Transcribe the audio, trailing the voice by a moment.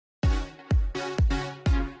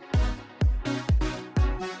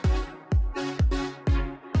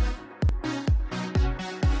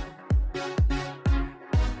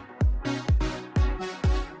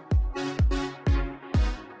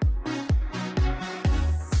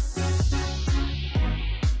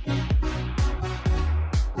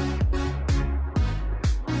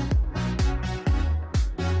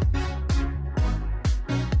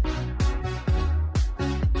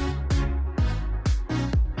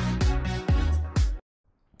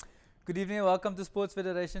Good evening and welcome to Sports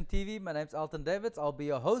Federation TV. My name's Alton Davids. I'll be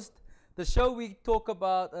your host. The show we talk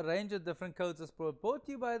about a range of different codes of sport brought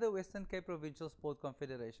to you by the Western Cape Provincial Sport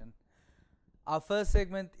Confederation. Our first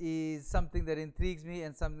segment is something that intrigues me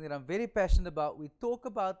and something that I'm very passionate about. We talk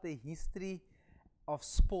about the history of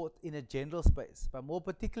sport in a general space, but more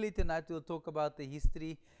particularly tonight we'll talk about the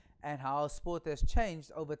history and how sport has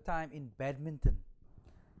changed over time in badminton.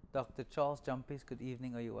 Dr. Charles Jampies, good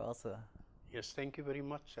evening. Are you well, sir? Yes, thank you very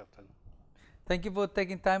much, Alton. Thank you for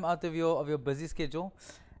taking time out of your busy schedule.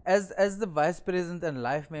 As the Vice President and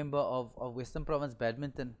life member of Western Province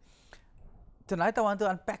Badminton, tonight I want to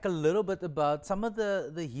unpack a little bit about some of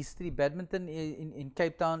the history. Badminton in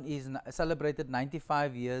Cape Town is celebrated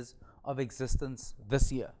 95 years of existence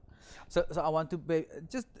this year. So I want to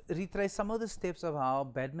just retrace some of the steps of how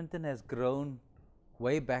badminton has grown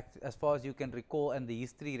way back as far as you can recall, and the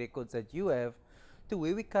history records that you have, to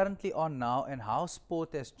where we currently are now, and how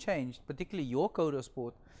sport has changed, particularly your code of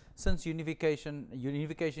sport, since unification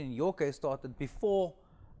in your case started before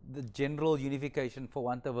the general unification, for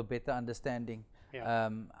want of a better understanding. Yeah.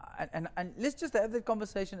 And let's just have that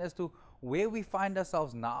conversation as to where we find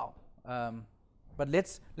ourselves now. But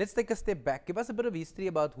let's take a step back. Give us a bit of history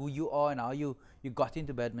about who you are and how you got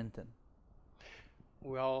into badminton.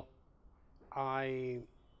 Well, I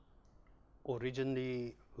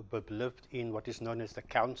originally lived in what is known as the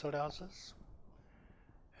council houses,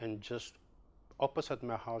 and just opposite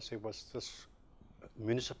my house there was this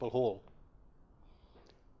municipal hall,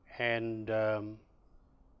 and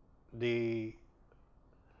the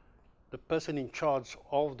person in charge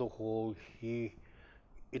of the hall,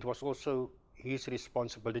 it was also his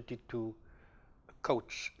responsibility to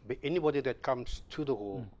coach anybody that comes to the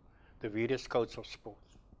hall, the various codes of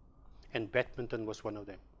sports, and badminton was one of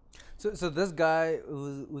them. So this guy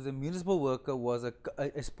who's a municipal worker was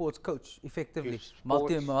a sports coach, effectively,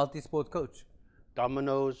 multi-sport coach.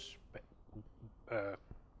 Dominoes,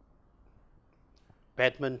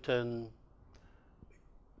 badminton,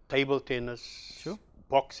 table tennis, sure,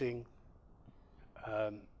 boxing,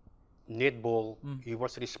 netball. He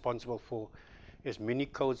was responsible for as many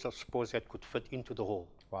codes of sports that could fit into the hall.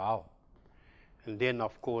 Wow. And then,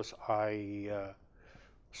 of course, I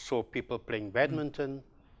saw people playing badminton,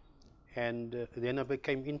 and then I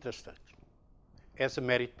became interested as a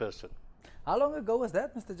married person. How long ago was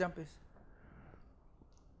that, Mr. Jampies?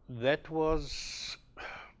 That was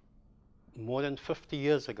more than 50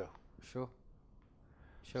 years ago. Sure.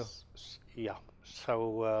 Yeah.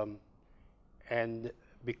 So, and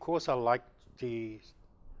because I liked the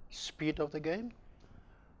speed of the game,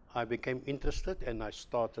 I became interested and I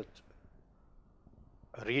started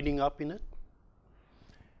reading up in it.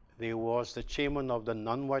 There was the chairman of the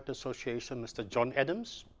Non-White Association, Mr. John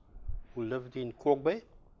Adams, who lived in Cork Bay,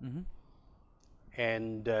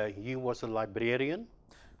 and he was a librarian.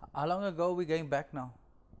 How long ago are we going back now?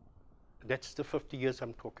 That's the 50 years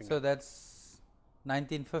I'm talking So about. that's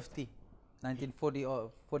 1950, 1940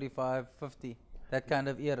 or 45, 50, that kind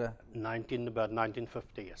of era. About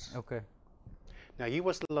 1950, yes. Okay. Now he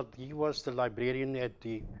was the librarian at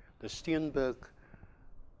the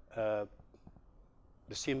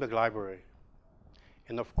Steenberg Library,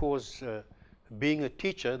 and of course, being a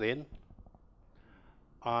teacher then,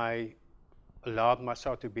 I allowed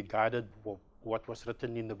myself to be guided what was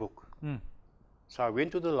written in the book. So I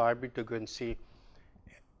went to the library to go and see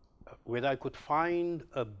whether I could find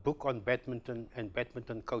a book on badminton and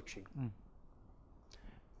badminton coaching.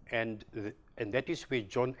 And that is where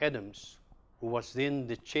John Adams, who was then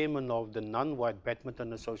the chairman of the Non-White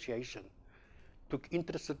Badminton Association, took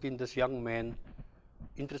interest in this young man,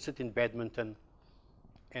 interested in badminton,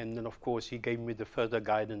 and then of course he gave me the further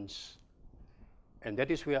guidance, and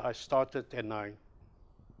that is where I started, and I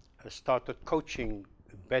started coaching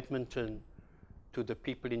badminton to the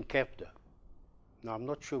people in Kevda. Now I'm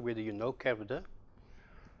not sure whether you know Kevda,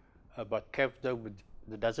 but Kevda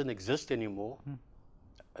doesn't exist anymore.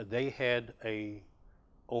 They had a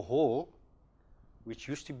hall which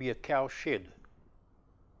used to be a cow shed.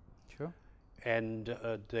 Sure. And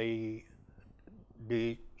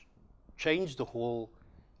they changed the hall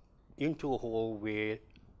into a hall where,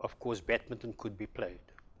 of course, badminton could be played.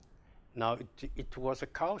 Now, it was a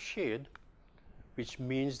cow shed, which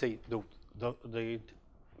means the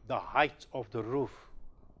height of the roof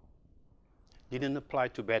didn't apply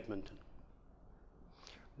to badminton.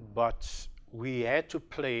 But we had to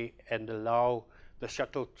play and allow the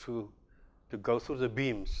shuttle to go through the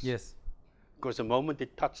beams. Yes. Because the moment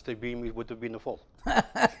it touched the beam, it would have been a fall.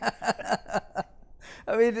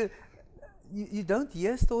 I mean, you don't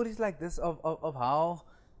hear stories like this of how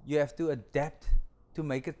you have to adapt to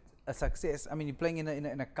make it a success? I mean, you're playing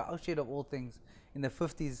in a cowshed of all things in the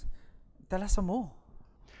 50s. Tell us some more.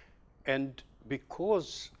 And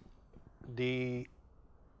because the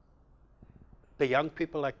young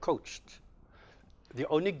people I coached, the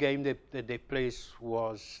only game that they played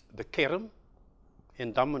was the carom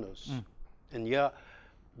and dominoes. And yeah,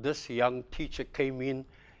 this young teacher came in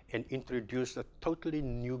and introduced a totally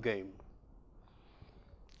new game.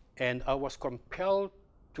 And I was compelled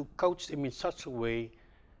to coach them in such a way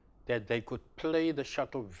that they could play the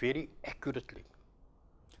shuttle very accurately.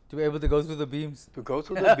 To be able to go through the beams. To go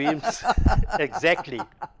through the beams, exactly,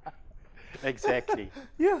 exactly.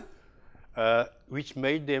 Yeah. Which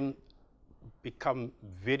made them become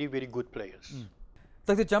very, very good players.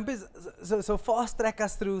 Dr. Jampies, so fast track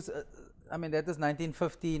us through. I mean, that was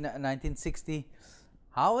 1950, 1960.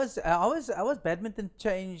 How has badminton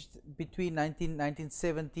changed between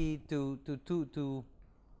 1970 to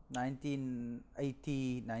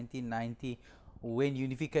 1980, 1990, when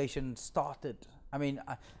unification started? I mean,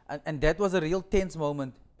 and that was a real tense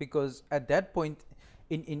moment, because at that point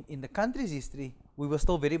in the country's history, we were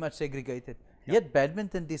still very much segregated. Yet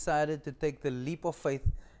badminton decided to take the leap of faith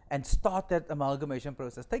and start that amalgamation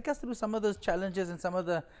process. Take us through some of those challenges and some of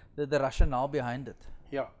the rationale behind it.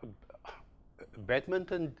 Yeah,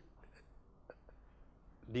 badminton,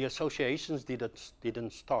 the associations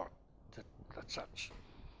didn't start that such.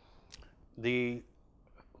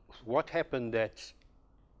 What happened that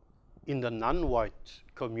in the non-white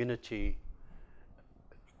community,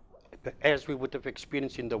 as we would have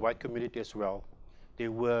experienced in the white community as well, they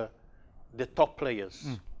were the top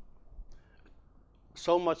players.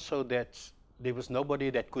 So much so that there was nobody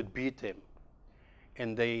that could beat them.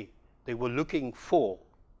 And they were looking for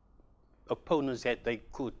opponents that they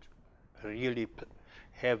could really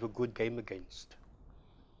have a good game against.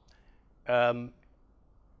 And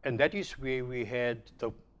that is where we had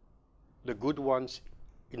the good ones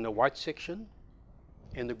in the white section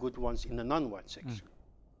and the good ones in the non-white section.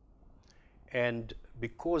 And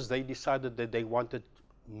because they decided that they wanted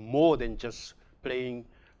more than just playing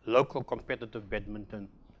local competitive badminton,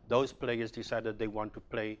 those players decided they want to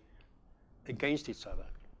play against each other.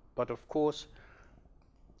 But of course,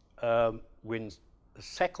 when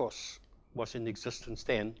SACOS was in existence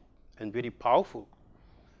then, and very powerful,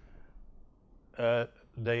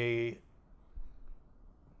 the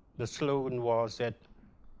slogan was that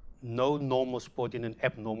no normal sport in an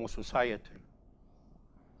abnormal society,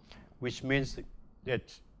 which means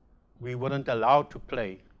that we weren't allowed to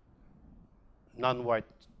play non-white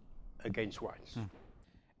against whites.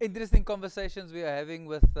 Interesting conversations we are having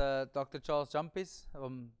with Dr. Charles Jampies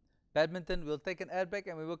from badminton. We'll take an ad break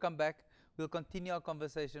and we will come back. We'll continue our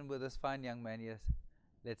conversation with this fine young man. Yes,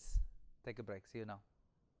 let's take a break. See you now.